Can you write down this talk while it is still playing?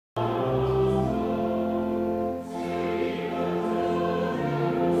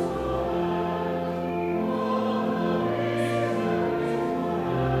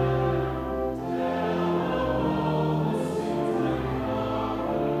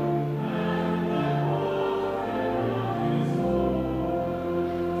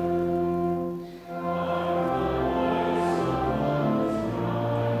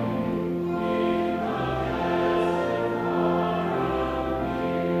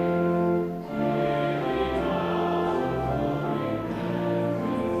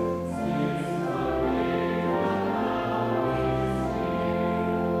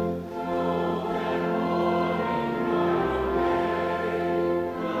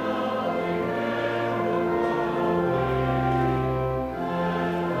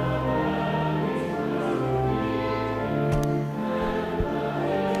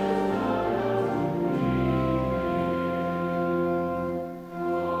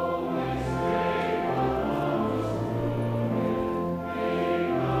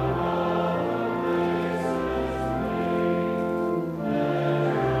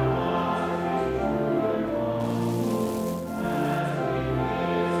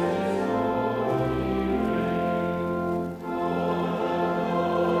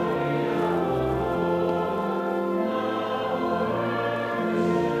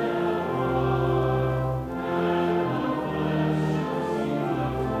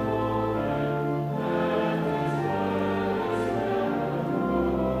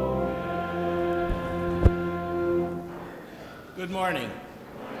Good morning.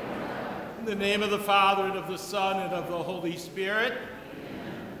 In the name of the Father, and of the Son, and of the Holy Spirit,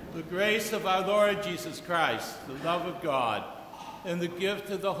 the grace of our Lord Jesus Christ, the love of God, and the gift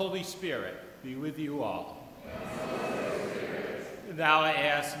of the Holy Spirit be with you all. And now I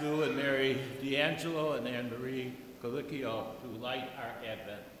ask Lou and Mary D'Angelo and Anne-Marie Colicchio to light our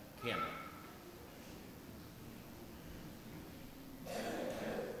Advent candle.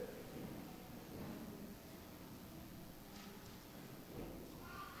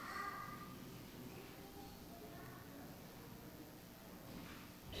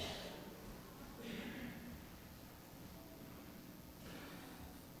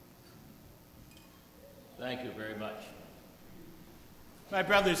 Thank you very much. My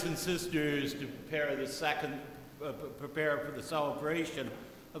brothers and sisters, to prepare for the celebration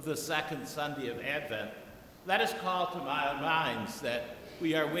of the second Sunday of Advent, let us call to our minds that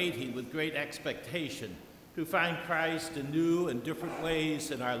we are waiting with great expectation to find Christ in new and different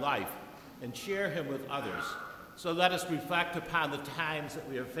ways in our life and share him with others. So let us reflect upon the times that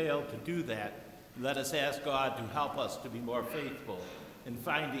we have failed to do that, and let us ask God to help us to be more faithful in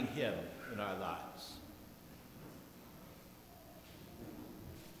finding him in our lives.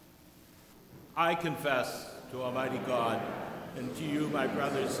 I confess to Almighty God and to you, my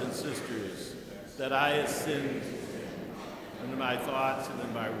brothers and sisters, that I have sinned in my thoughts and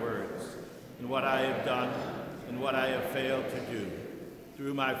in my words, in what I have done and what I have failed to do,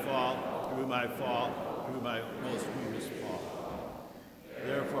 through my fault, through my most grievous fault.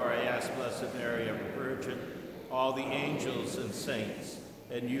 Therefore I ask Blessed Mary, ever Virgin, all the angels and saints,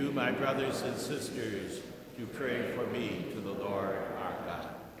 and you, my brothers and sisters, to pray for me to the Lord our God.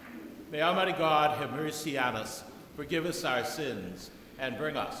 May Almighty God have mercy on us, forgive us our sins, and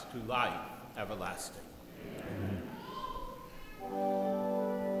bring us to life everlasting.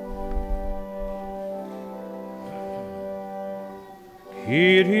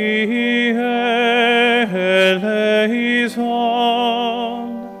 Kyrie eleison,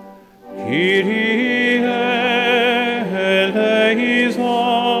 Kyrie eleison,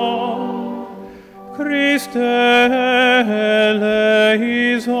 Christe eleison,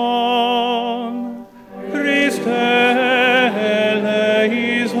 Christe eleison,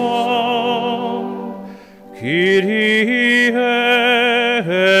 Kyrie eleison,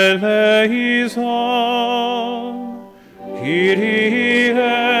 Kyrie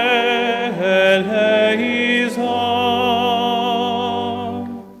eleison.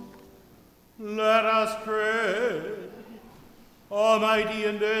 Let us pray. Almighty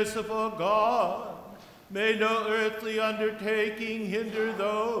and merciful God, may no earthly undertaking hinder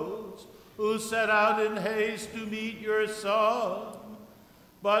those who set out in haste to meet your Son,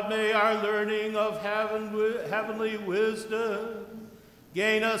 but may our learning of heavenly wisdom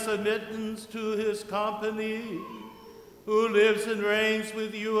gain us admittance to his company, who lives and reigns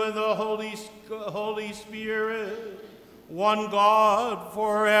with you in the Holy Spirit, one God,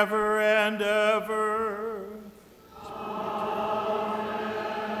 forever and ever.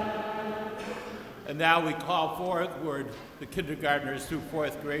 And now we call forward the kindergartners through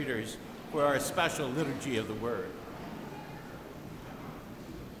fourth graders for our special liturgy of the Word.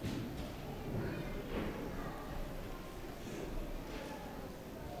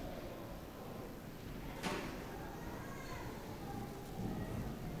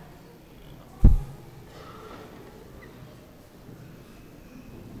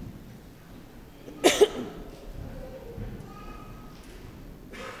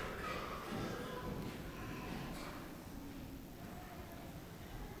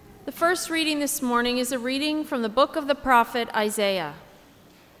 The first reading this morning is a reading from the book of the prophet Isaiah.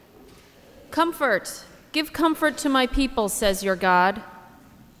 Comfort, give comfort to my people, says your God.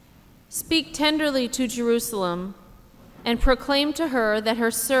 Speak tenderly to Jerusalem and proclaim to her that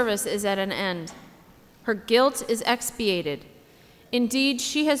her service is at an end. Her guilt is expiated. Indeed,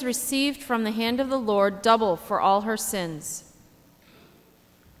 she has received from the hand of the Lord double for all her sins.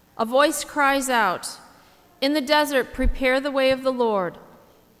 A voice cries out, "In the desert, prepare the way of the Lord.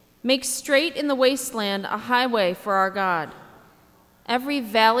 Make straight in the wasteland a highway for our God. Every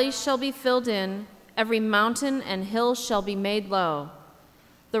valley shall be filled in, every mountain and hill shall be made low.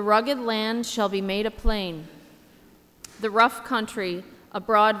 The rugged land shall be made a plain, the rough country a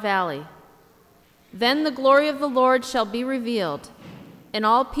broad valley. Then the glory of the Lord shall be revealed, and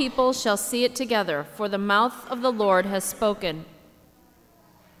all people shall see it together, for the mouth of the Lord has spoken.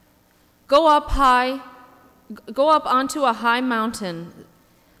 Go up onto a high mountain,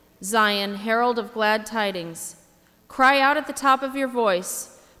 Zion, herald of glad tidings. Cry out at the top of your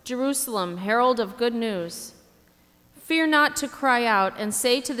voice, Jerusalem, herald of good news. Fear not to cry out and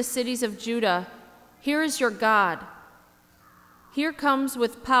say to the cities of Judah, here is your God. Here comes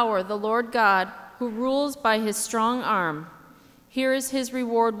with power the Lord God, who rules by his strong arm. Here is his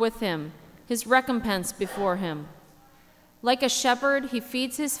reward with him, his recompense before him. Like a shepherd, he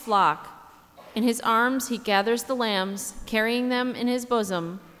feeds his flock. In his arms he gathers the lambs, carrying them in his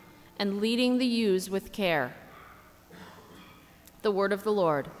bosom, and leading the ewes with care. The word of the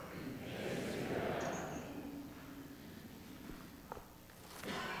Lord.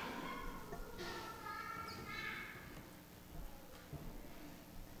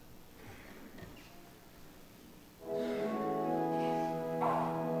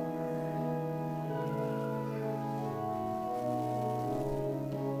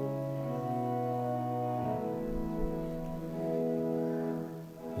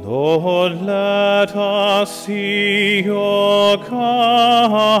 Lord, let us see your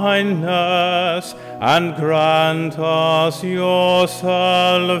kindness, and grant us your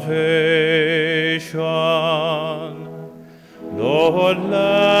salvation. Lord,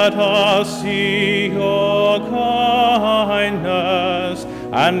 let us see your kindness,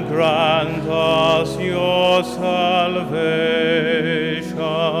 and grant us your salvation.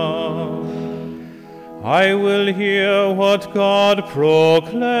 I will hear what God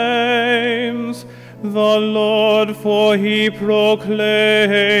proclaims, the Lord, for he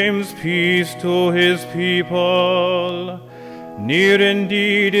proclaims peace to his people. Near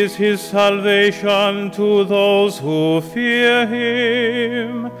indeed is his salvation to those who fear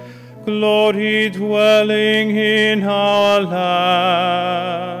him, glory dwelling in our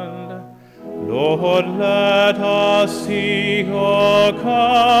land. Lord, let us see your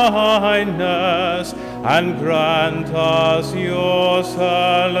kindness, and grant us your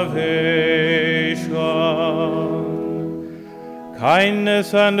salvation.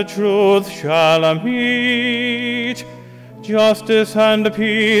 Kindness and truth shall meet, justice and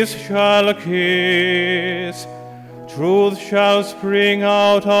peace shall kiss. Truth shall spring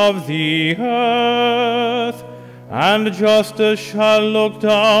out of the earth, and justice shall look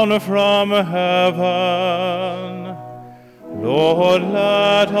down from heaven. Lord,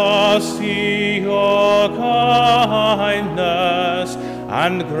 let us see your kindness,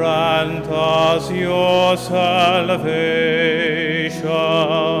 and grant us your salvation.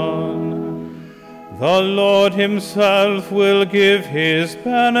 The Lord himself will give his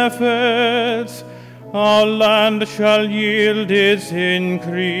benefits. Our land shall yield its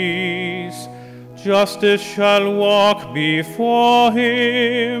increase. Justice shall walk before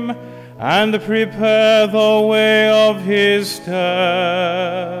him, and prepare the way of his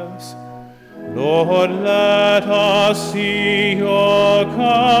steps. Lord, let us see your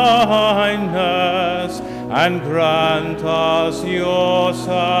kindness, and grant us your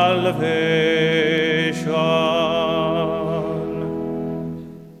salvation.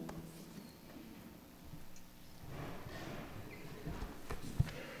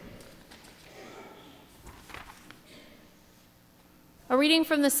 A reading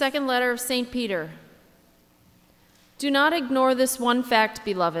from the second letter of St. Peter. Do not ignore this one fact,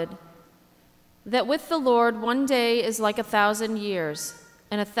 beloved, that with the Lord 1 day is like 1,000 years,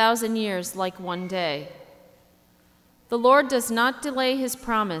 and 1,000 years like 1 day. The Lord does not delay his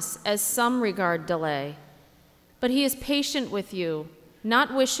promise, as some regard delay, but he is patient with you,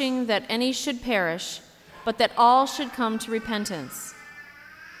 not wishing that any should perish, but that all should come to repentance.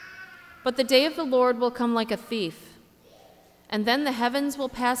 But the day of the Lord will come like a thief. And then the heavens will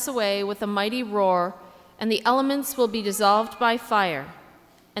pass away with a mighty roar, and the elements will be dissolved by fire,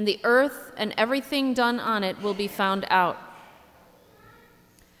 and the earth and everything done on it will be found out.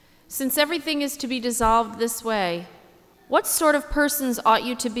 Since everything is to be dissolved this way, what sort of persons ought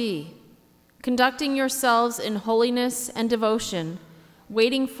you to be, conducting yourselves in holiness and devotion,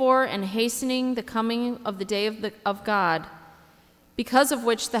 waiting for and hastening the coming of the day of God, because of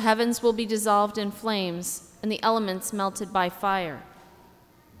which the heavens will be dissolved in flames, and the elements melted by fire.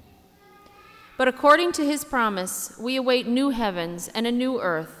 But according to his promise, we await new heavens and a new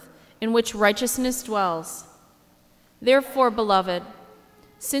earth, in which righteousness dwells. Therefore, beloved,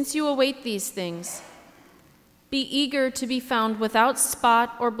 since you await these things, be eager to be found without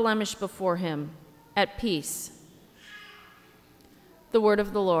spot or blemish before him, at peace. The word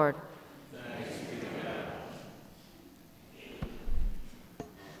of the Lord.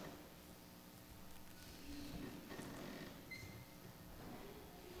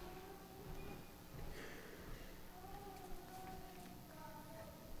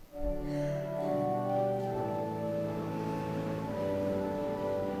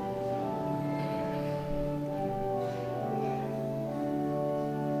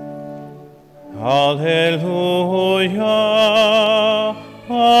 Alleluia,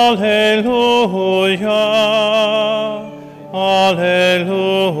 alleluia,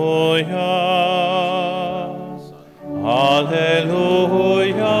 Alleluia, alleluia,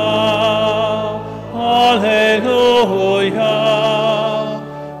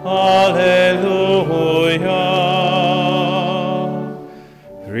 alleluia.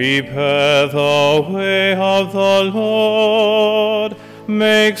 Prepare the way of the Lord,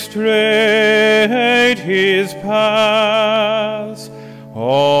 make straight his paths.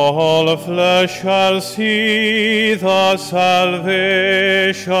 All flesh shall see the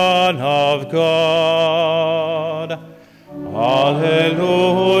salvation of God.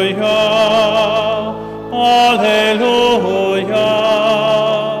 Alleluia, alleluia,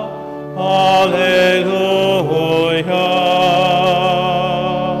 alleluia.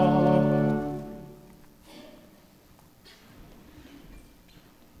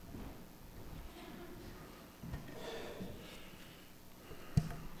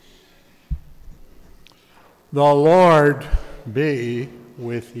 The Lord be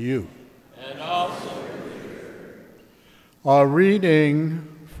with you. And also A reading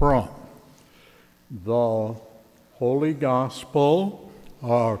from the Holy Gospel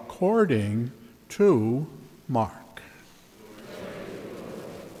according to Mark.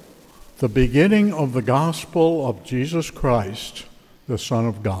 The beginning of the Gospel of Jesus Christ, the Son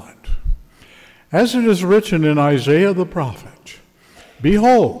of God. As it is written in Isaiah the prophet,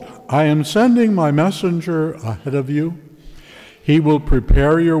 "Behold, I am sending my messenger ahead of you. He will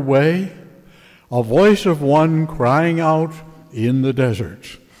prepare your way, a voice of one crying out in the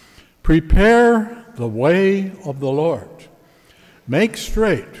desert, prepare the way of the Lord, make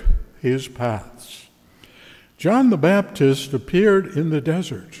straight his paths." John the Baptist appeared in the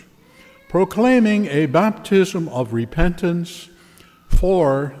desert, proclaiming a baptism of repentance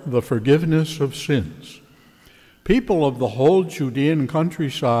for the forgiveness of sins. People of the whole Judean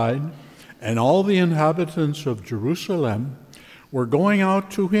countryside and all the inhabitants of Jerusalem were going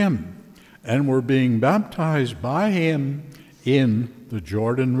out to him and were being baptized by him in the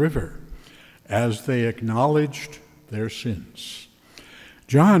Jordan River as they acknowledged their sins.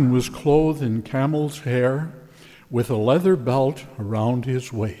 John was clothed in camel's hair with a leather belt around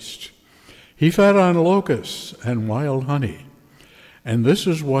his waist. He fed on locusts and wild honey, and this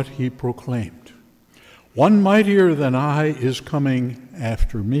is what he proclaimed: "One mightier than I is coming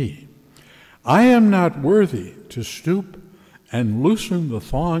after me. I am not worthy to stoop and loosen the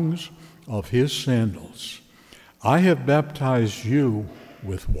thongs of his sandals. I have baptized you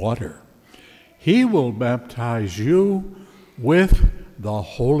with water. He will baptize you with the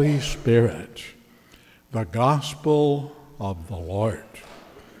Holy Spirit." The Gospel of the Lord.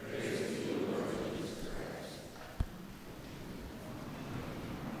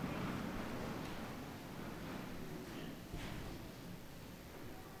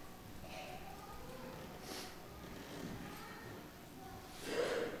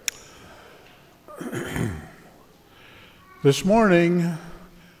 This morning,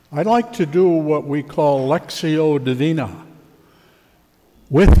 I'd like to do what we call Lectio Divina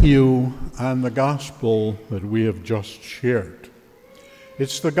with you on the gospel that we have just shared.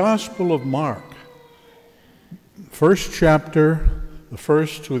 It's the Gospel of Mark, first chapter, the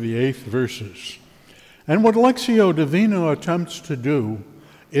first to the 8th verses. And what Lectio Divina attempts to do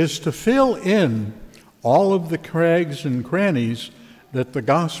is to fill in all of the crags and crannies that the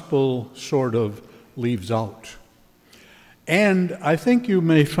gospel sort of leaves out. And I think you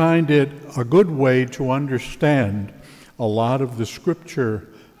may find it a good way to understand a lot of the scripture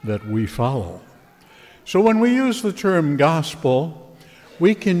that we follow. So when we use the term gospel,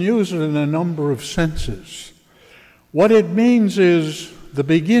 we can use it in a number of senses. What it means is the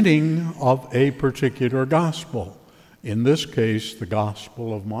beginning of a particular gospel, in this case, the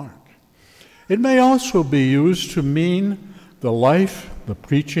Gospel of Mark. It may also be used to mean the life, the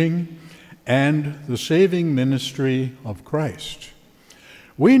preaching, and the saving ministry of Christ.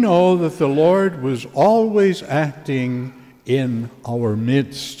 We know that the Lord was always acting in our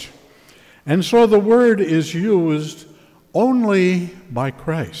midst. And so the word is used only by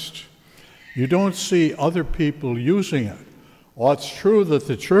Christ. You don't see other people using it. Well, it's true that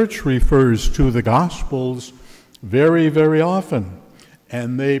the church refers to the Gospels very, very often,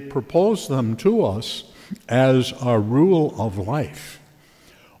 and they propose them to us as a rule of life.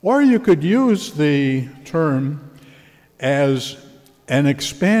 Or you could use the term as an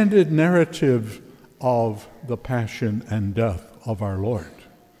expanded narrative of the passion and death of our Lord.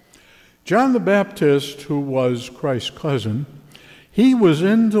 John the Baptist, who was Christ's cousin, he was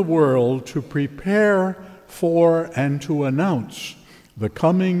in the world to prepare for and to announce the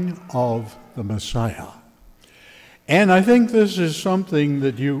coming of the Messiah. And I think this is something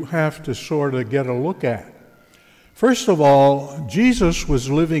that you have to sort of get a look at. First of all, Jesus was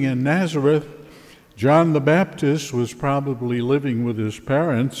living in Nazareth. John the Baptist was probably living with his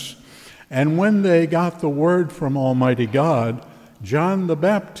parents. And when they got the word from Almighty God, John the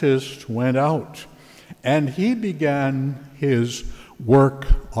Baptist went out, and he began his work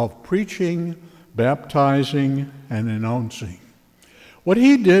of preaching, baptizing, and announcing. What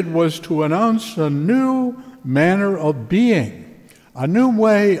he did was to announce a new manner of being, a new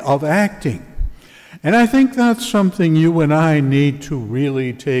way of acting. And I think that's something you and I need to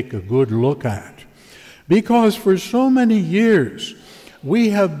really take a good look at. Because for so many years, we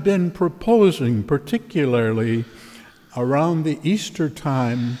have been proposing, particularly around the Easter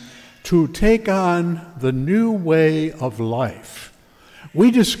time, to take on the new way of life. We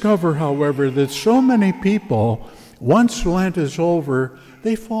discover, however, that so many people, once Lent is over,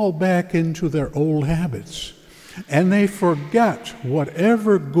 they fall back into their old habits, and they forget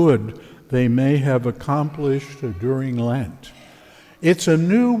whatever good they may have accomplished during Lent. It's a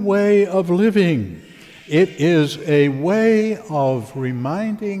new way of living. It is a way of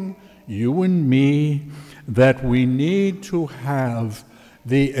reminding you and me that we need to have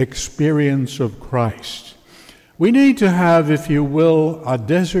the experience of Christ. We need to have, if you will, a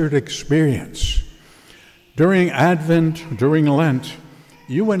desert experience. During Advent, during Lent,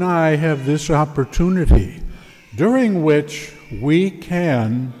 you and I have this opportunity during which we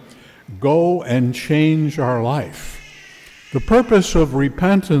can go and change our life. The purpose of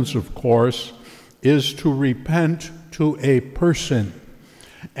repentance, of course, is to repent to a person.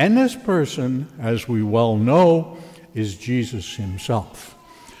 And this person, as we well know, is Jesus himself.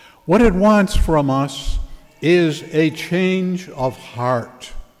 What it wants from us is a change of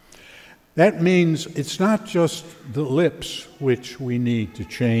heart. That means it's not just the lips which we need to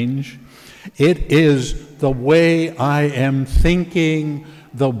change. It is the way I am thinking,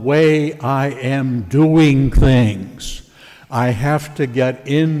 the way I am doing things. I have to get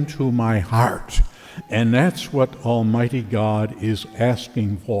into my heart. And that's what Almighty God is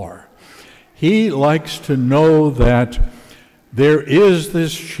asking for. He likes to know that there is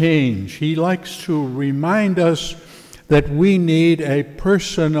this change. He likes to remind us that we need a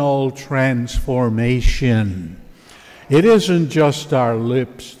personal transformation. It isn't just our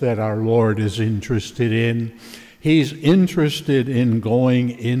lips that our Lord is interested in. He's interested in going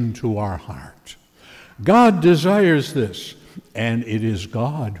into our heart. God desires this, and it is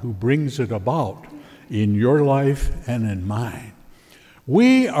God who brings it about in your life and in mine.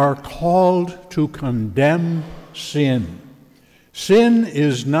 We are called to condemn sin. Sin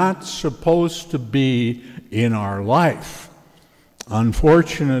is not supposed to be in our life.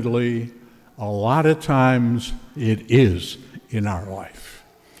 Unfortunately, a lot of times it is in our life.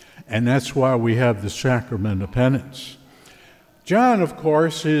 And that's why we have the sacrament of penance. John, of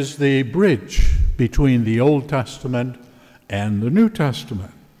course, is the bridge between the Old Testament and the New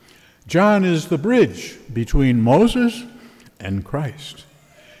Testament. John is the bridge between Moses and Christ.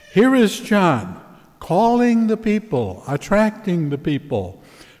 Here is John calling the people, attracting the people,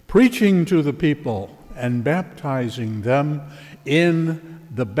 preaching to the people, and baptizing them in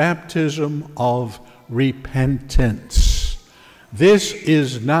the baptism of repentance. This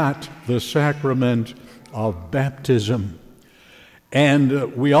is not the sacrament of baptism.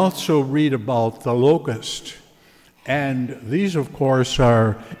 And we also read about the locust. And these, of course,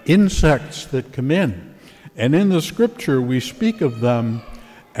 are insects that come in. And in the scripture, we speak of them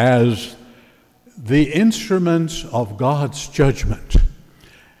as the instruments of God's judgment.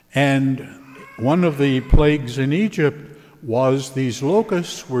 And one of the plagues in Egypt was these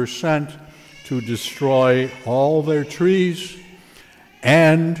locusts were sent to destroy all their trees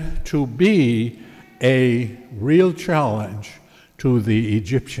and to be a real challenge to the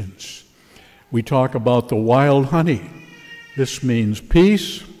Egyptians. We talk about the wild honey. This means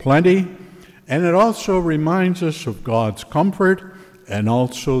peace, plenty, and it also reminds us of God's comfort and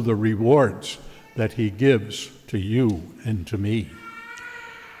also the rewards that he gives to you and to me.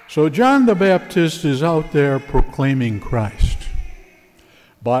 So John the Baptist is out there proclaiming Christ.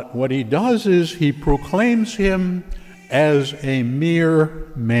 But what he does is he proclaims him as a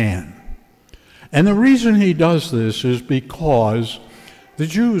mere man. And the reason he does this is because the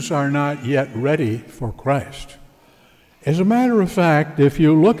Jews are not yet ready for Christ. As a matter of fact, if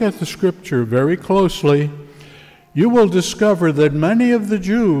you look at the scripture very closely, you will discover that many of the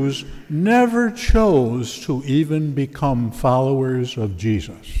Jews never chose to even become followers of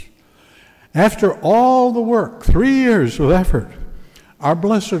Jesus. After all the work, 3 years of effort, our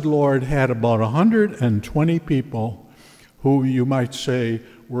blessed Lord had about 120 people who you might say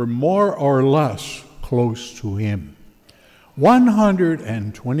were more or less close to him.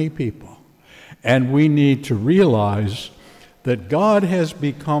 120 people. And we need to realize that God has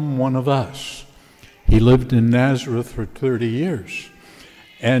become one of us. He lived in Nazareth for 30 years.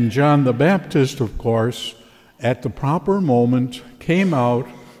 And John the Baptist, of course, at the proper moment came out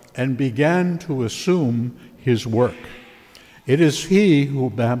and began to assume his work. It is he who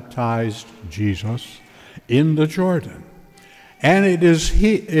baptized Jesus in the Jordan. And it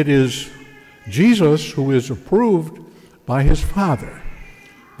is Jesus who is approved by his Father.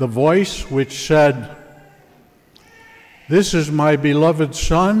 The voice which said, "This is my beloved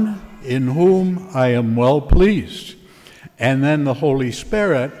Son, in whom I am well pleased." And then the Holy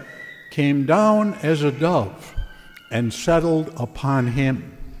Spirit came down as a dove and settled upon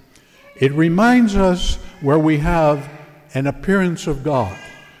him. It reminds us where we have an appearance of God.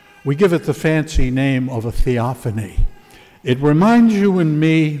 We give it the fancy name of a theophany. It reminds you and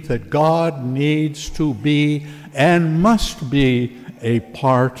me that God needs to be and must be a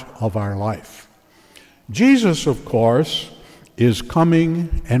part of our life. Jesus, of course, is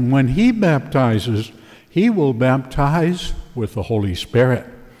coming, and when he baptizes, he will baptize with the Holy Spirit.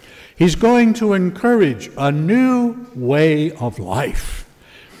 He's going to encourage a new way of life.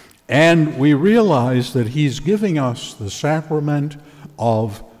 And we realize that he's giving us the sacrament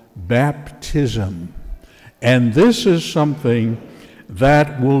of baptism. And this is something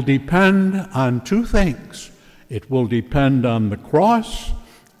that will depend on two things. It will depend on the cross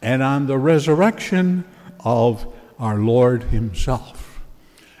and on the resurrection of our Lord himself.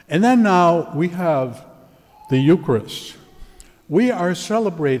 And then now we have the Eucharist. We are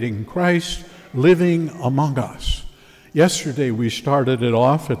celebrating Christ living among us. Yesterday we started it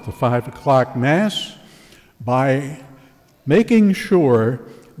off at the 5 o'clock Mass by making sure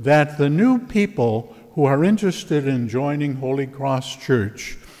that the new people who are interested in joining Holy Cross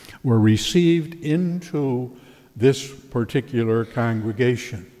Church were received into this particular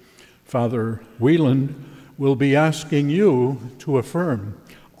congregation. Father Wieland will be asking you to affirm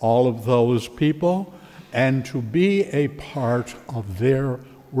all of those people and to be a part of their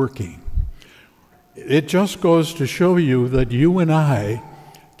working. It just goes to show you that you and I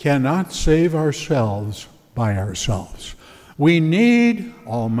cannot save ourselves by ourselves. We need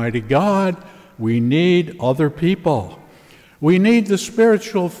Almighty God. We need other people. We need the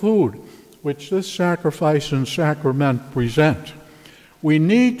spiritual food which this sacrifice and sacrament present. We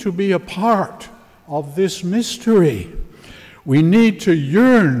need to be a part of this mystery. We need to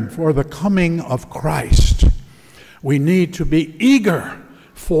yearn for the coming of Christ. We need to be eager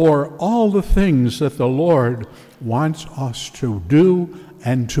for all the things that the Lord wants us to do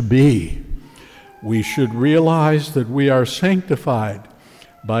and to be. We should realize that we are sanctified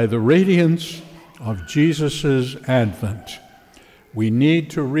by the radiance of Jesus' advent. We need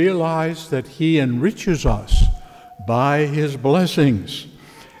to realize that he enriches us by his blessings,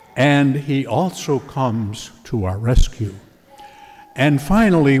 and he also comes to our rescue. And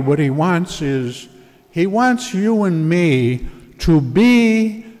finally, what he wants is, he wants you and me to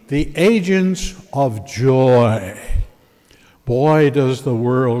be the agents of joy. Boy, does the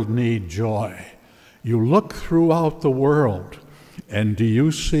world need joy. You look throughout the world, and do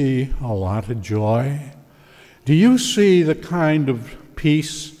you see a lot of joy? Do you see the kind of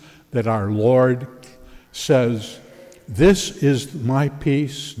peace that our Lord says, "This is my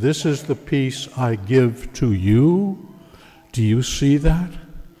peace, this is the peace I give to you"? Do you see that?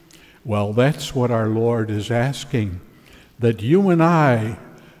 Well, that's what our Lord is asking, that you and I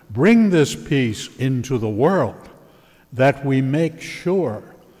bring this peace into the world, that we make sure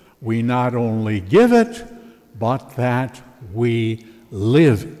we not only give it, but that we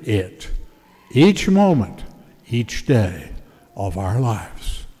live it each moment, each day of our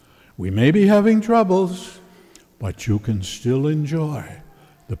lives. We may be having troubles, but you can still enjoy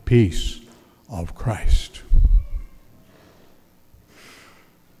the peace of Christ.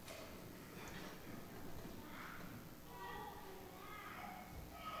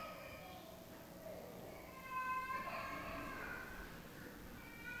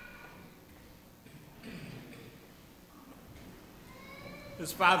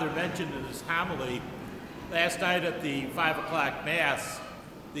 As Father mentioned in his homily, last night at the 5 o'clock Mass,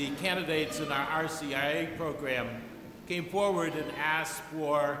 the candidates in our RCIA program came forward and asked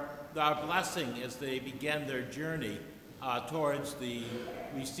for our blessing as they began their journey towards the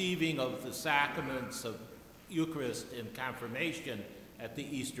receiving of the sacraments of Eucharist and confirmation at the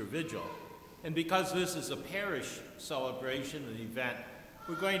Easter Vigil. And because this is a parish celebration and event,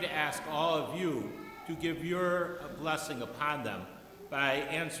 we're going to ask all of you to give your blessing upon them by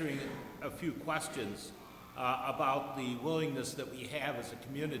answering a few questions about the willingness that we have as a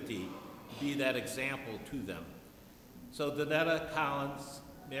community to be that example to them. So Donetta Collins,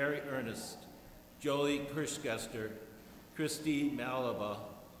 Mary Ernest, Jolie Kirschgester, Christy Malaba,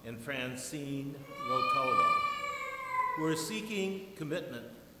 and Francine Rotolo, who are seeking commitment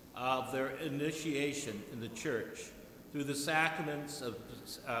of their initiation in the church through the sacraments of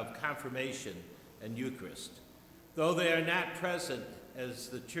confirmation and Eucharist. Though they are not present as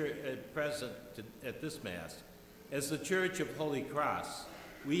the church at this Mass, as the Church of Holy Cross,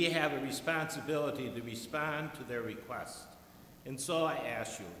 we have a responsibility to respond to their request. And so I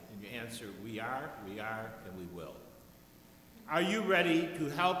ask you, and you answer, we are, and we will. Are you ready to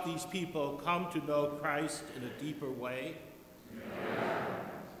help these people come to know Christ in a deeper way?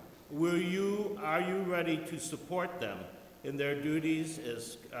 Are you ready to support them in their duties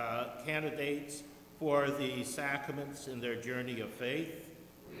as candidates for the sacraments in their journey of faith?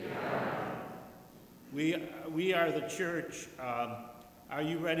 We are the church. Are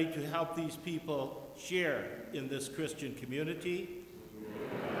you ready to help these people share in this Christian community?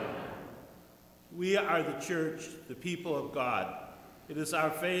 We are the church, the people of God. It is our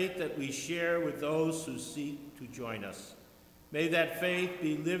faith that we share with those who seek to join us. May that faith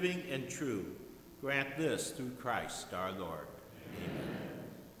be living and true. Grant this through Christ our Lord. Amen.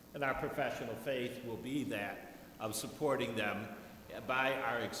 And our professional faith will be that of supporting them by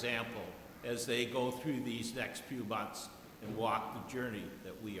our example as they go through these next few months and walk the journey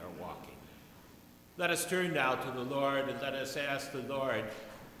that we are walking. Let us turn now to the Lord and let us ask the Lord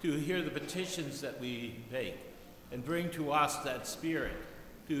to hear the petitions that we make and bring to us that spirit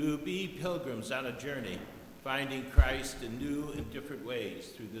to be pilgrims on a journey, finding Christ in new and different ways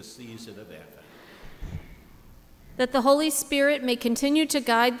through this season of Advent. That the Holy Spirit may continue to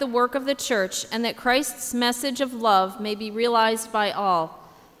guide the work of the church and that Christ's message of love may be realized by all.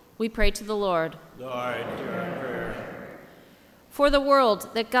 We pray to the Lord. Lord, hear our prayer. For the world,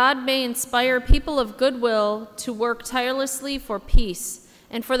 that God may inspire people of goodwill to work tirelessly for peace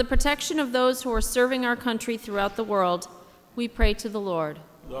and for the protection of those who are serving our country throughout the world, we pray to the Lord.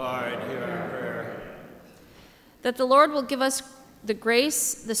 Lord, hear our prayer. That the Lord will give us the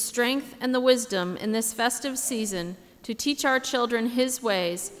grace, the strength, and the wisdom in this festive season to teach our children his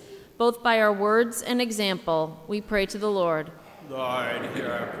ways, both by our words and example, we pray to the Lord. Lord, hear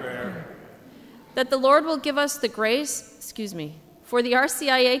our prayer. That the Lord will give us the grace, for the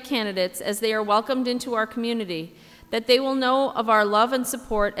RCIA candidates as they are welcomed into our community, that they will know of our love and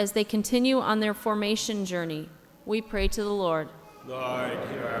support as they continue on their formation journey. We pray to the Lord. Lord,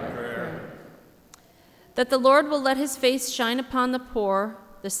 hear our prayer. That the Lord will let his face shine upon the poor,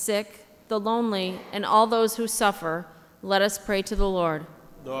 the sick, the lonely, and all those who suffer. Let us pray to the Lord.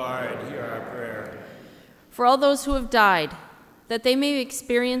 Lord, hear our prayer. For all those who have died, that they may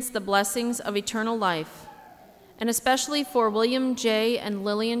experience the blessings of eternal life, and especially for William J. and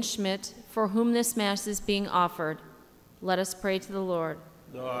Lillian Schmidt, for whom this Mass is being offered. Let us pray to the Lord.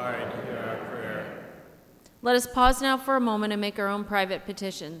 Lord, hear our prayer. Let us pause now for a moment and make our own private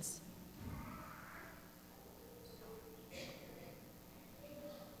petitions.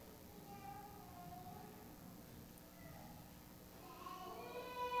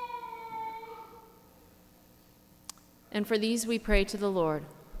 And for these we pray to the Lord.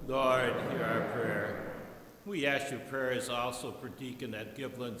 Lord, hear our prayer. We ask your prayers also for Deacon Ed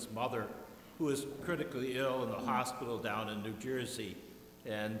Giblin's mother, who is critically ill in the hospital down in New Jersey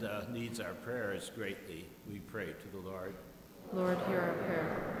and needs our prayers greatly. We pray to the Lord. Lord, hear our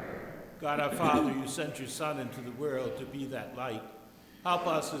prayer. God our Father, you sent your Son into the world to be that light. Help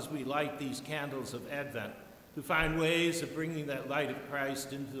us as we light these candles of Advent to find ways of bringing that light of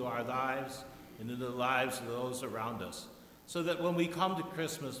Christ into our lives and into the lives of those around us, so that when we come to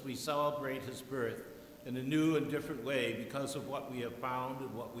Christmas, we celebrate his birth in a new and different way because of what we have found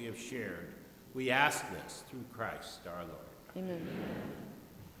and what we have shared. We ask this through Christ our Lord. Amen.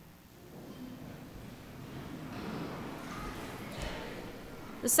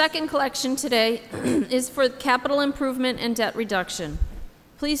 The second collection today is for capital improvement and debt reduction.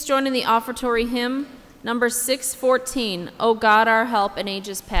 Please join in the offertory hymn, number 614, O God, our help in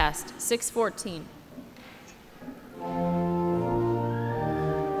ages past. 614.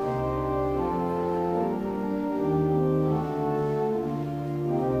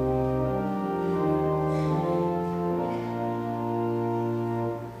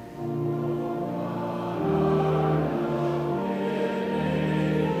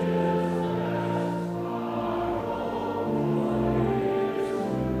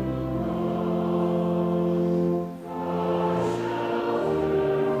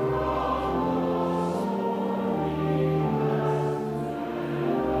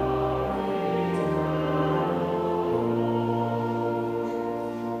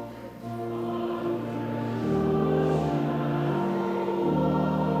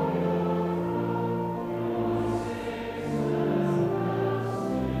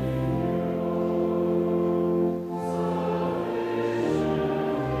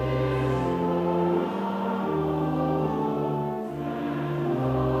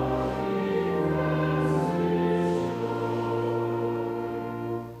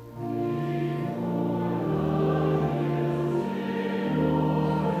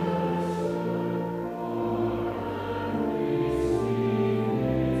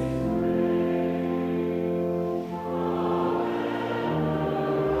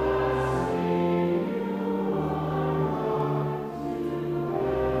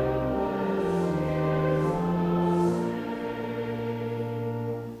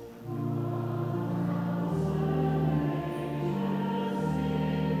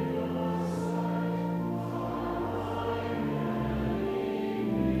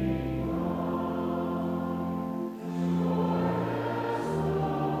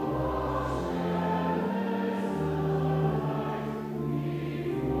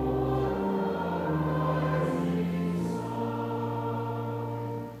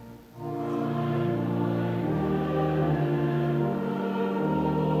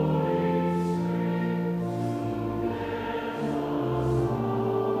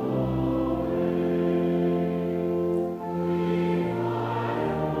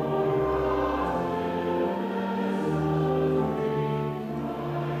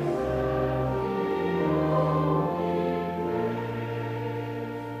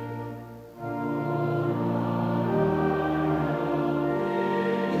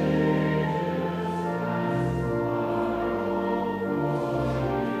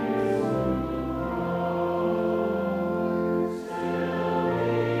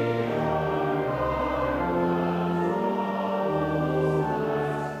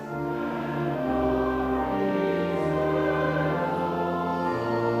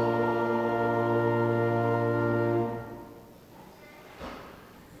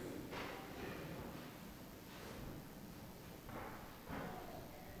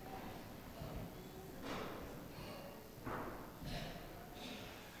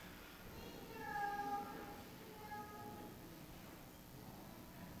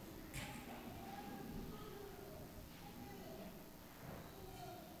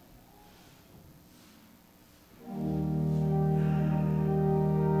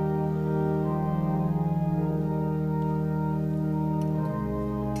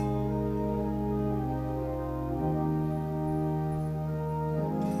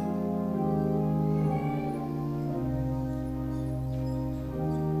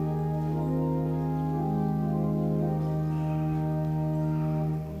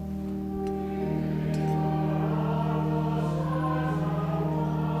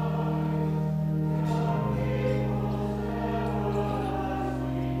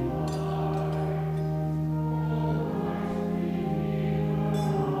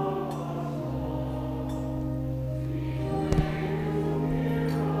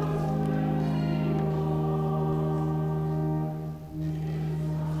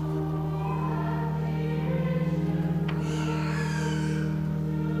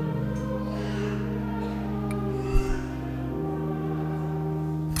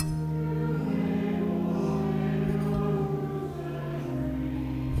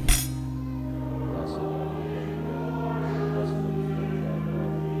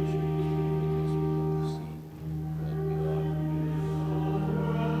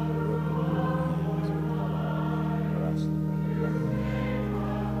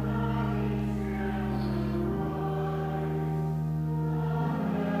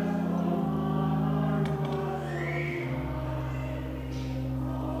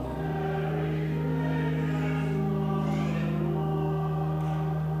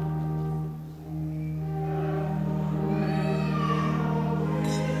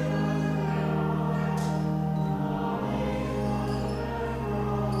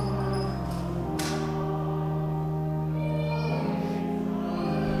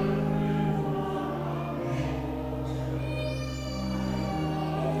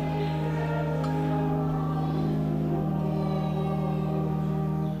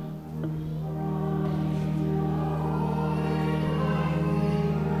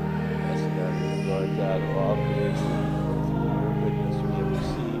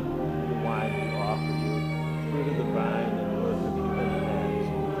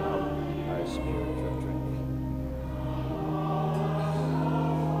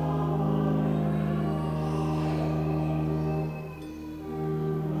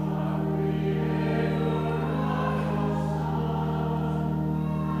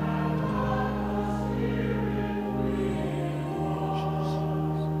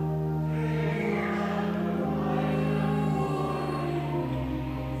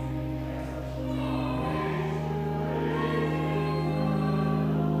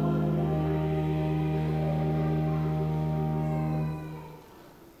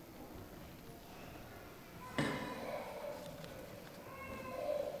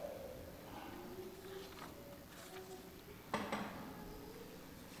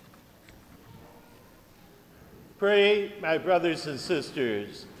 Pray, my brothers and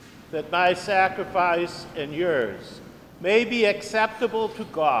sisters, that my sacrifice and yours may be acceptable to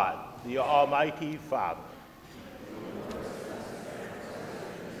God, the Almighty Father.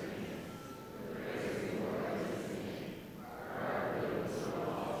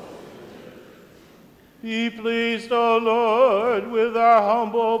 Be pleased, O Lord, with our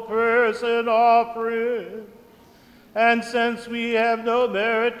humble prayers and offering. And since we have no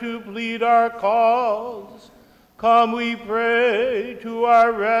merit to plead our cause, come, we pray, to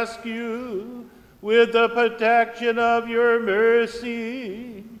our rescue with the protection of your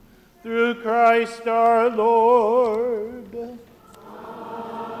mercy, through Christ our Lord. Amen.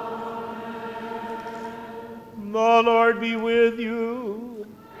 The Lord be with you.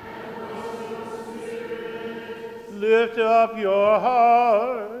 Lift up your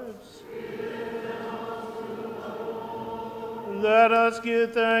hearts. Let us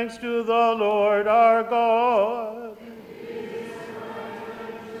give thanks to the Lord our God.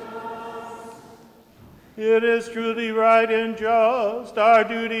 It is truly right and just, our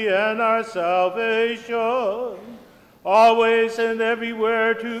duty and our salvation, always and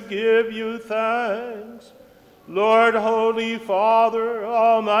everywhere to give you thanks. Lord, Holy Father,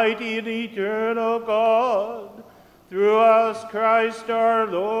 Almighty and eternal God, through us, Christ our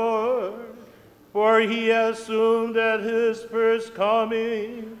Lord, for he assumed at his first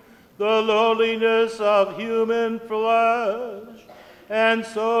coming the lowliness of human flesh, and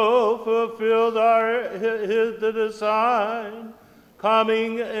so fulfilled the design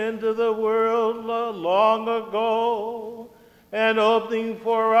coming into the world long ago, and opening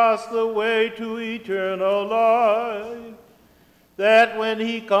for us the way to eternal life, that when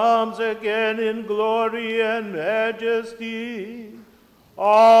he comes again in glory and majesty,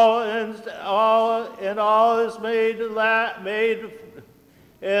 all is at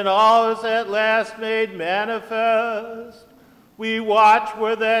last made manifest. We watch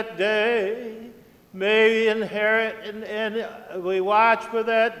for that day, may inherit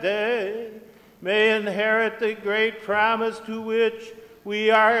the great promise to which we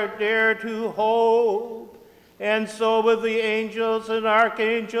are dare to hope. And so with the angels and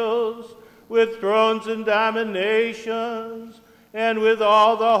archangels, with thrones and dominations, and with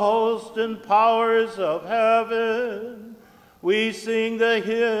all the hosts and powers of heaven, we sing the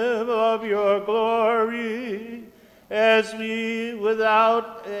hymn of your glory, sing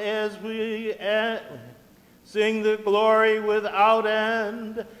the glory without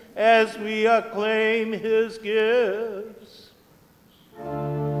end, as we acclaim his gifts.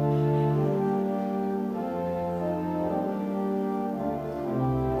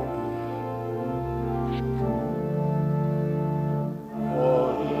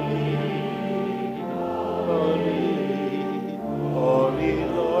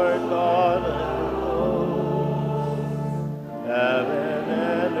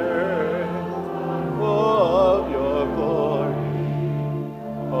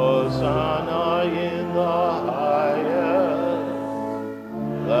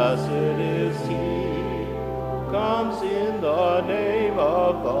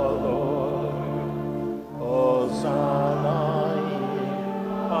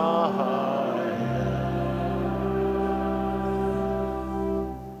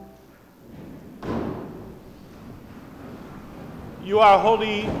 You are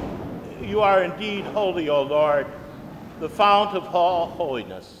holy, you are indeed holy, O Lord, the fount of all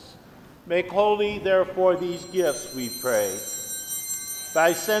holiness. Make holy, therefore, these gifts, we pray,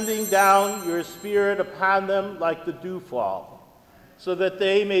 by sending down your Spirit upon them like the dewfall, so that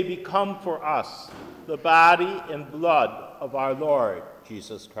they may become for us the body and blood of our Lord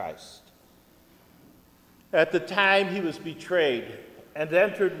Jesus Christ. At the time he was betrayed and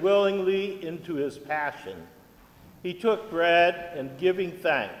entered willingly into his passion, he took bread, and giving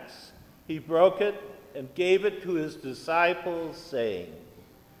thanks, he broke it and gave it to his disciples, saying,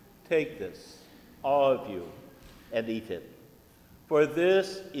 "Take this, all of you, and eat it, for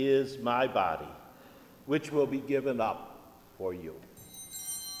this is my body, which will be given up for you."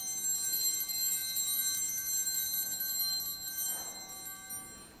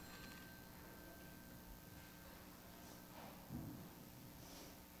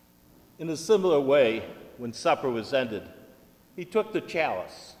 In a similar way, when supper was ended, he took the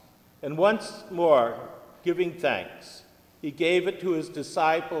chalice, and once more, giving thanks, he gave it to his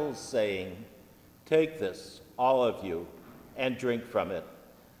disciples, saying, "Take this, all of you, and drink from it.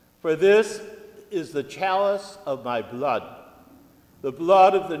 For this is the chalice of my blood, the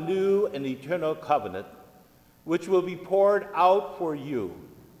blood of the new and eternal covenant, which will be poured out for you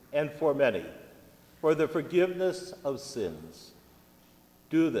and for many, for the forgiveness of sins.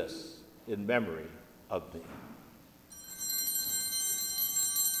 Do this in memory of me."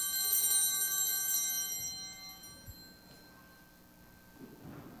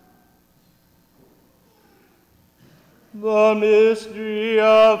 The mystery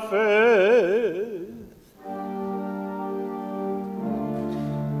of faith.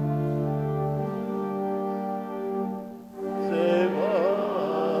 Save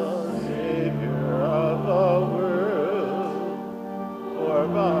us, Savior of the world, for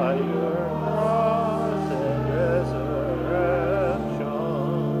by your cross and resurrection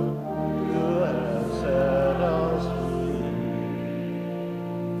you have set us free.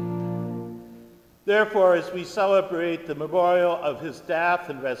 Therefore, as we celebrate the memorial of his death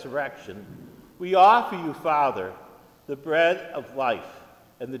and resurrection, we offer you, Father, the bread of life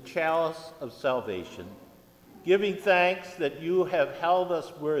and the chalice of salvation, giving thanks that you have held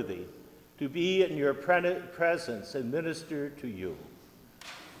us worthy to be in your presence and minister to you.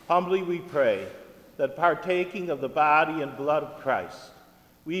 Humbly we pray that partaking of the body and blood of Christ,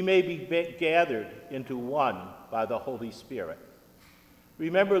 we may be gathered into one by the Holy Spirit.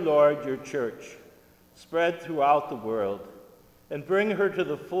 Remember, Lord, your church, spread throughout the world, and bring her to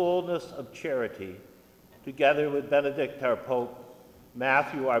the fullness of charity, together with Benedict our Pope,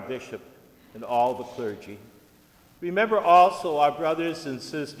 Matthew our Bishop, and all the clergy. Remember also our brothers and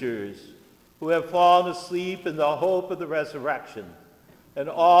sisters who have fallen asleep in the hope of the resurrection, and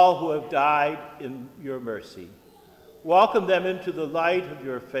all who have died in your mercy. Welcome them into the light of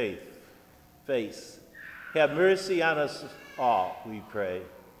your face. Have mercy on us all, we pray,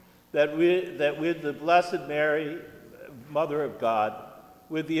 that with the Blessed Mary, Mother of God,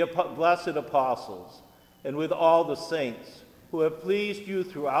 with the blessed apostles, and with all the saints who have pleased you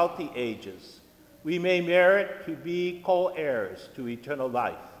throughout the ages, we may merit to be co-heirs to eternal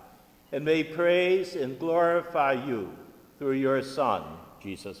life, and may praise and glorify you through your Son,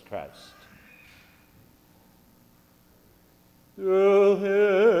 Jesus Christ. Through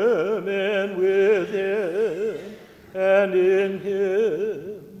him and with him and in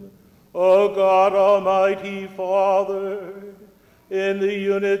him, O God, Almighty Father, in the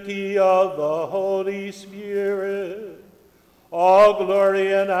unity of the Holy Spirit, all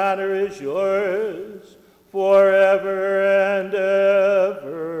glory and honor is yours forever and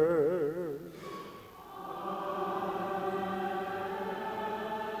ever.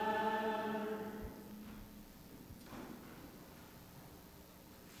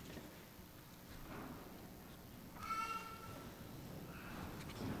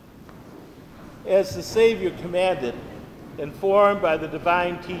 As the Savior commanded, informed by the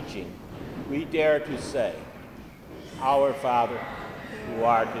divine teaching, we dare to say, Our Father, who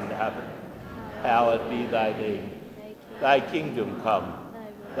art in heaven, hallowed be thy name. Thy kingdom come,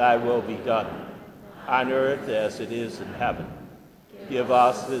 thy will be done, on earth as it is in heaven. Give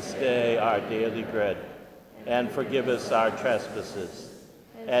us this day our daily bread, and forgive us our trespasses,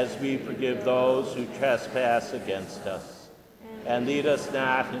 as we forgive those who trespass against us. And lead us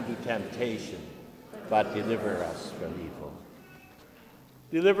not into temptation, but deliver us from evil.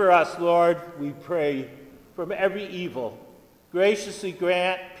 Deliver us, Lord, we pray, from every evil. Graciously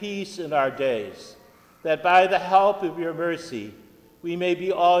grant peace in our days, that by the help of your mercy we may be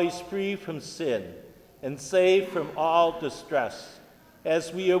always free from sin and safe from all distress,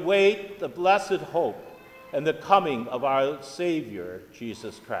 as we await the blessed hope and the coming of our Savior,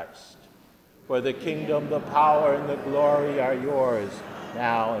 Jesus Christ. For the kingdom, the power, and the glory are yours,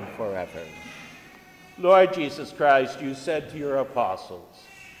 now and forever. Lord Jesus Christ, you said to your apostles,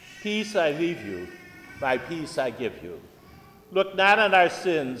 Peace I leave you, my peace I give you. Look not on our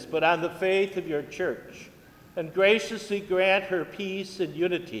sins, but on the faith of your church, and graciously grant her peace and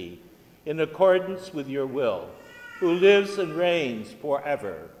unity in accordance with your will, who lives and reigns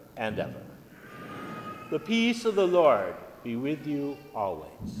forever and ever. The peace of the Lord be with you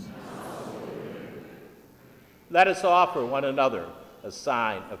always. Let us offer one another a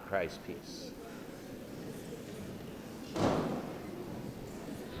sign of Christ's peace.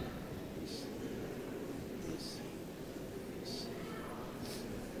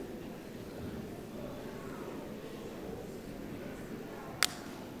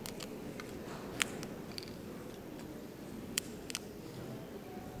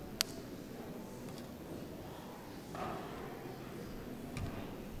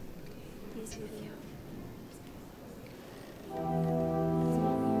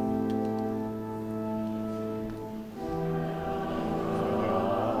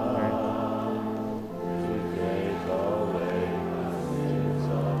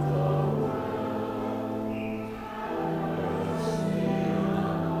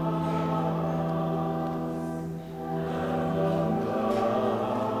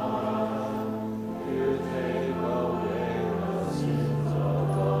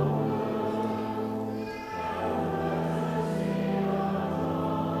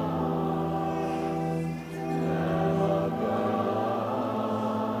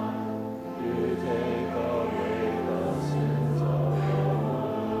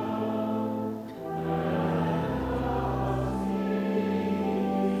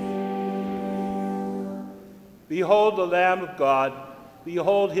 Behold the Lamb of God.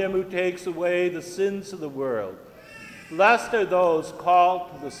 Behold him who takes away the sins of the world. Blessed are those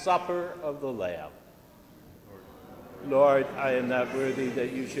called to the supper of the Lamb. Lord, I am not worthy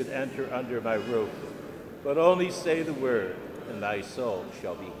that you should enter under my roof, but only say the word, and thy soul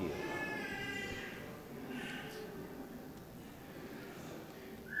shall be healed.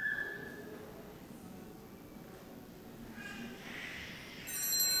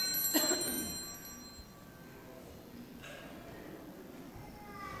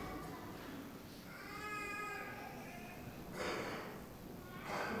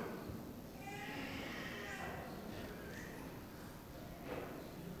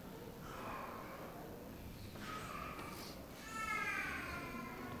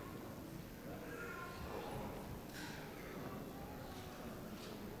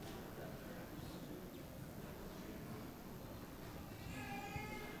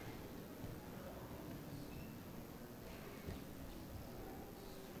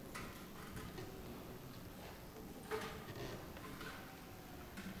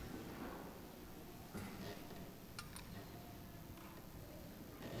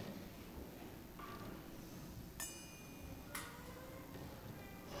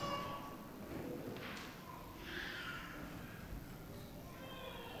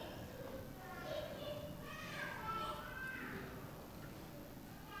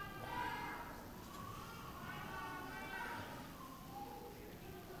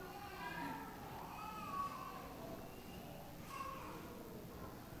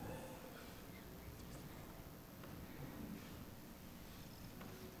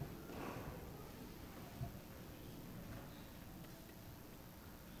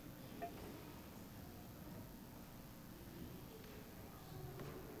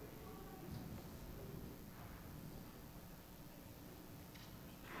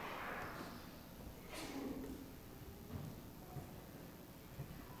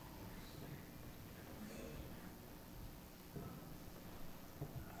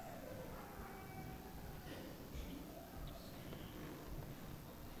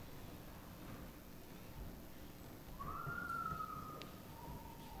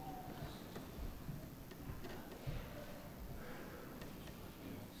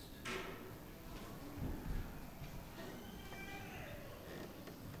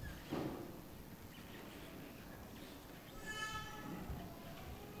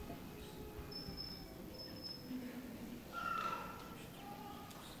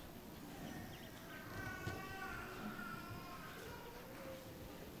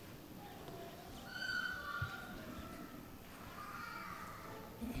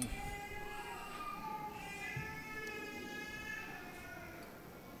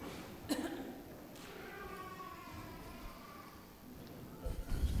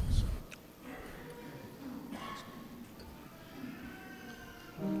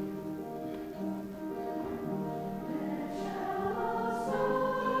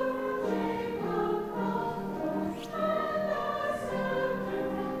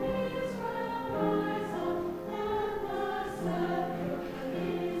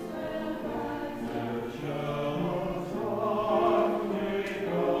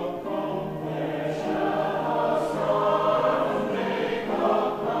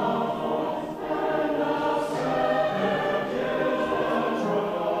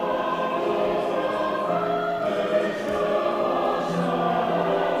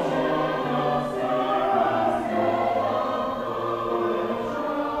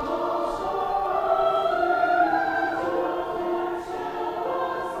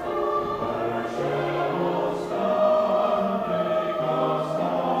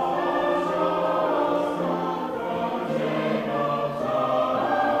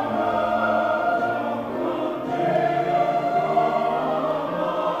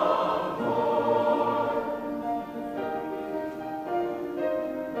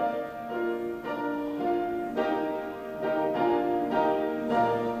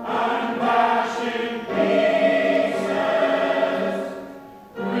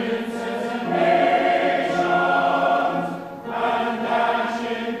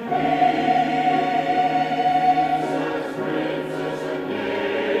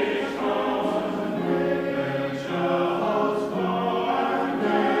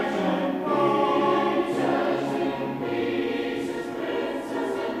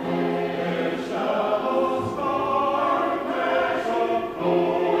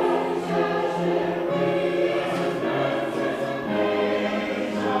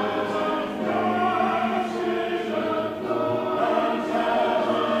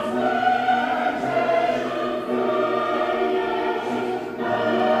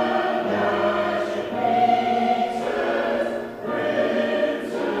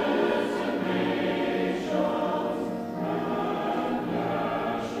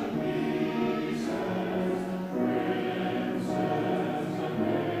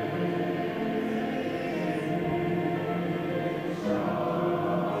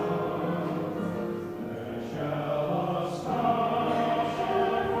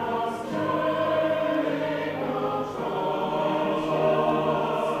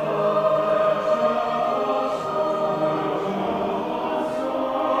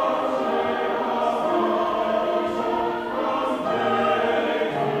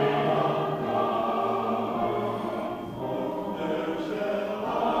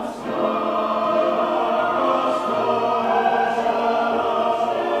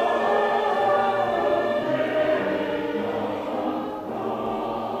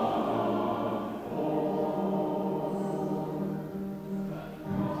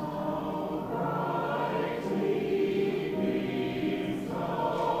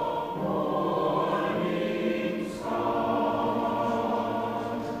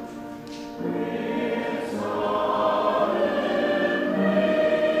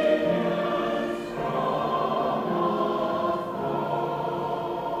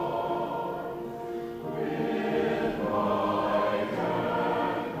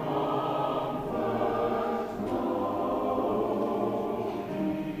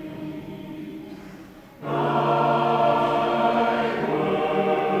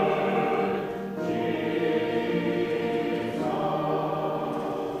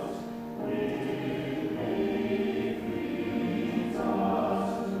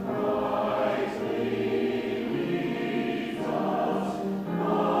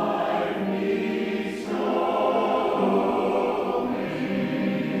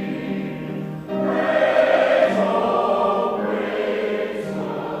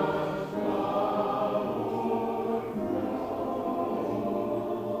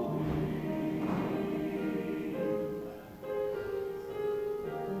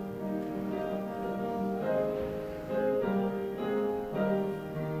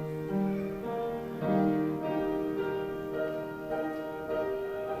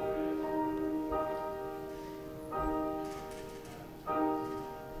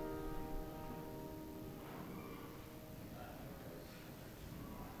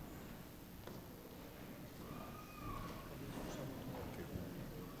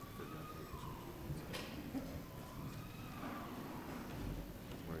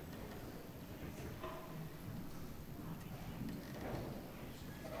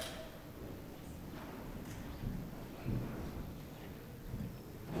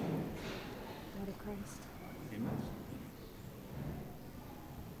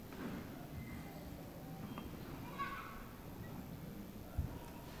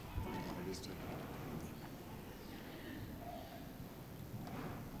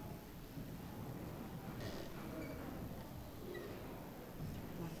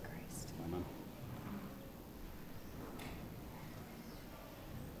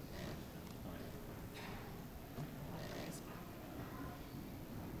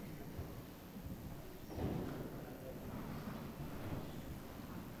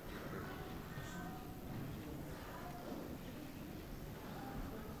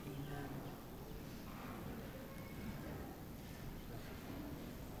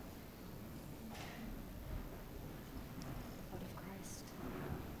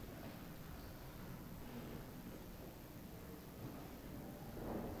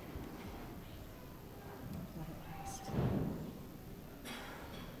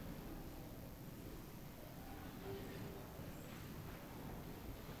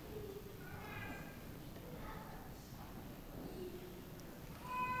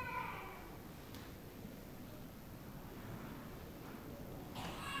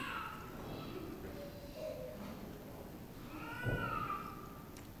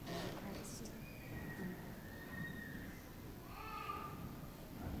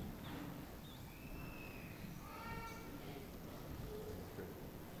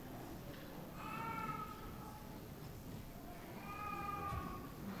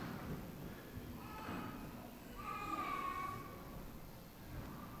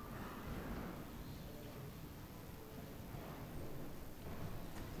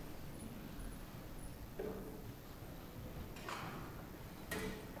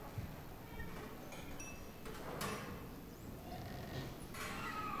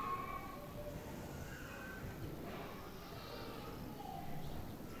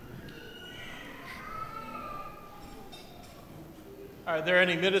 Are there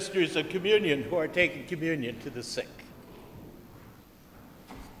any ministers of communion who are taking communion to the sick?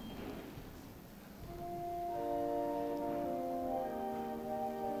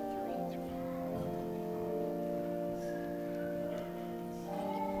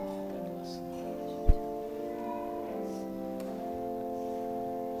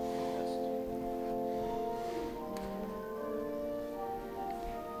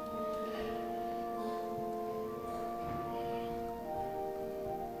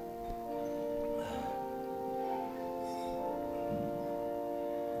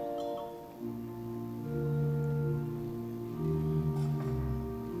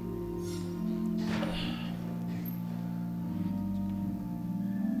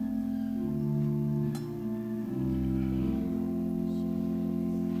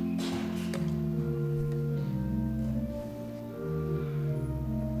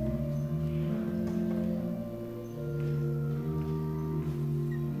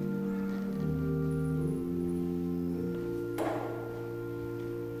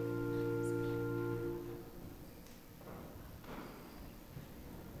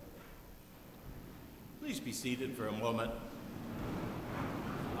 Please be seated for a moment.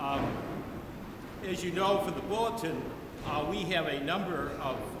 As you know, for the bulletin, we have a number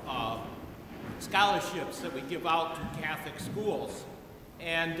of scholarships that we give out to Catholic schools.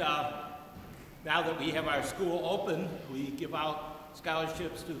 And now that we have our school open, we give out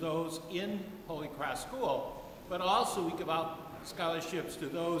scholarships to those in Holy Cross School, but also we give out scholarships to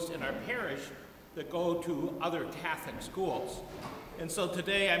those in our parish that go to other Catholic schools. And so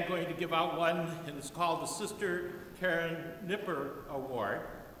today I'm going to give out one, and it's called the Sister Karen Nipper Award,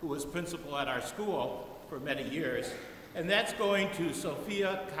 who was principal at our school for many years, and that's going to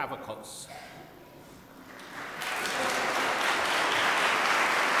Sophia Kavakos.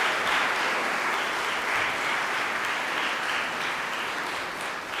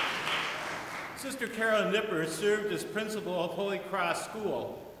 Sister Carolyn Nipper served as principal of Holy Cross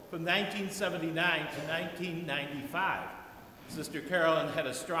School from 1979 to 1995. Sister Carolyn had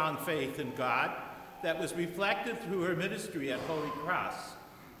a strong faith in God that was reflected through her ministry at Holy Cross.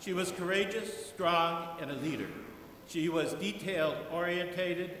 She was courageous, strong, and a leader. She was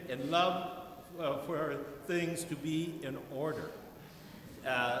detail-orientated and loved for things to be in order.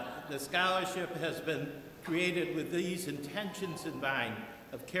 The scholarship has been created with these intentions in mind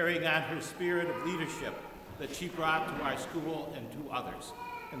of carrying on her spirit of leadership that she brought to our school and to others.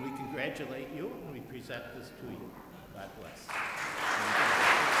 And we congratulate you, and we present this to you. God bless.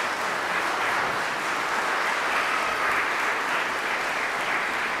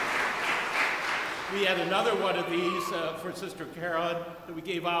 We had another one of these for Sister Carolyn that we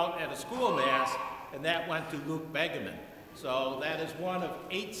gave out at a school mass, and that went to Luke Begeman. So that is one of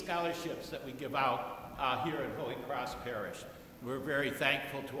 8 scholarships that we give out here at Holy Cross Parish. We're very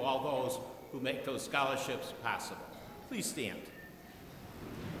thankful to all those who make those scholarships possible. Please stand.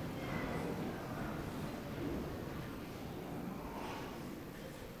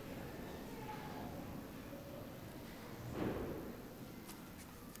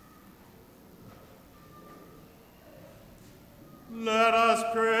 Let us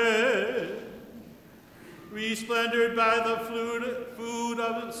pray. Resplendered by the food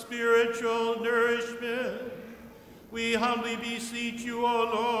of spiritual nourishment, we humbly beseech you, O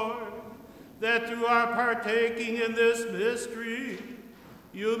Lord, that through our partaking in this mystery,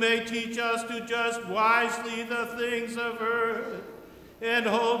 you may teach us to judge wisely the things of earth and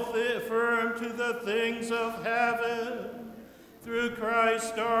hold firm to the things of heaven, through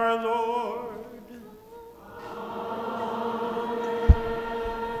Christ our Lord.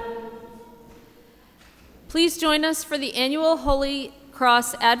 Please join us for the annual Holy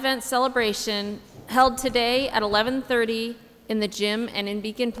Cross Advent celebration held today at 11:30 in the gym and in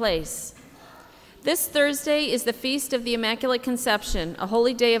Beacon Place. This Thursday is the Feast of the Immaculate Conception, a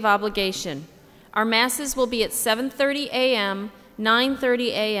holy day of obligation. Our masses will be at 7:30 a.m., 9:30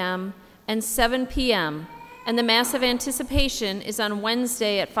 a.m., and 7 p.m., and the Mass of Anticipation is on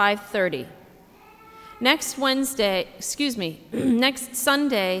Wednesday at 5:30. Next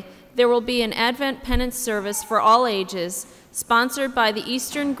Sunday, there will be an Advent penance service for all ages, sponsored by the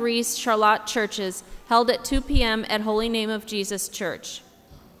Eastern Greece Charlotte Churches, held at 2 p.m. at Holy Name of Jesus Church.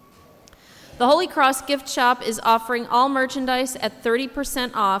 The Holy Cross gift shop is offering all merchandise at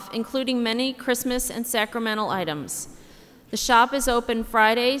 30% off, including many Christmas and sacramental items. The shop is open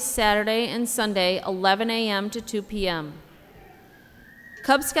Friday, Saturday, and Sunday, 11 a.m. to 2 p.m.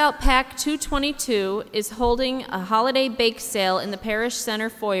 Cub Scout Pack 222 is holding a holiday bake sale in the Parish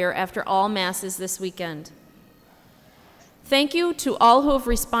Center foyer after all Masses this weekend. Thank you to all who have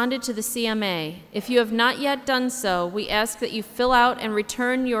responded to the CMA. If you have not yet done so, we ask that you fill out and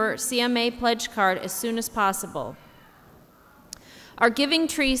return your CMA pledge card as soon as possible. Our giving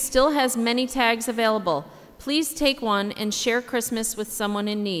tree still has many tags available. Please take one and share Christmas with someone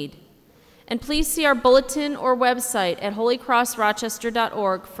in need. And please see our bulletin or website at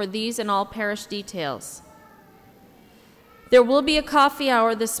holycrossrochester.org for these and all parish details. There will be a coffee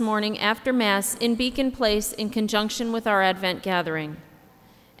hour this morning after Mass in Beacon Place in conjunction with our Advent gathering.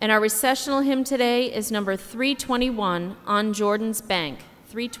 And our recessional hymn today is number 321, On Jordan's Bank,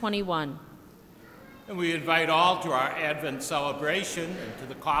 321. And we invite all to our Advent celebration and to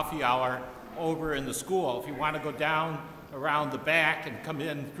the coffee hour over in the school. If you want to go down around the back and come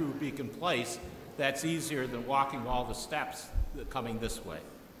in through Beacon Place, that's easier than walking all the steps coming this way.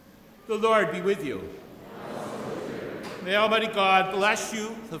 The Lord be with you. May Almighty God bless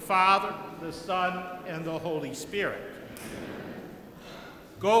you, the Father, the Son, and the Holy Spirit.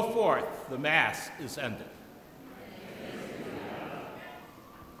 Go forth, the Mass is ended.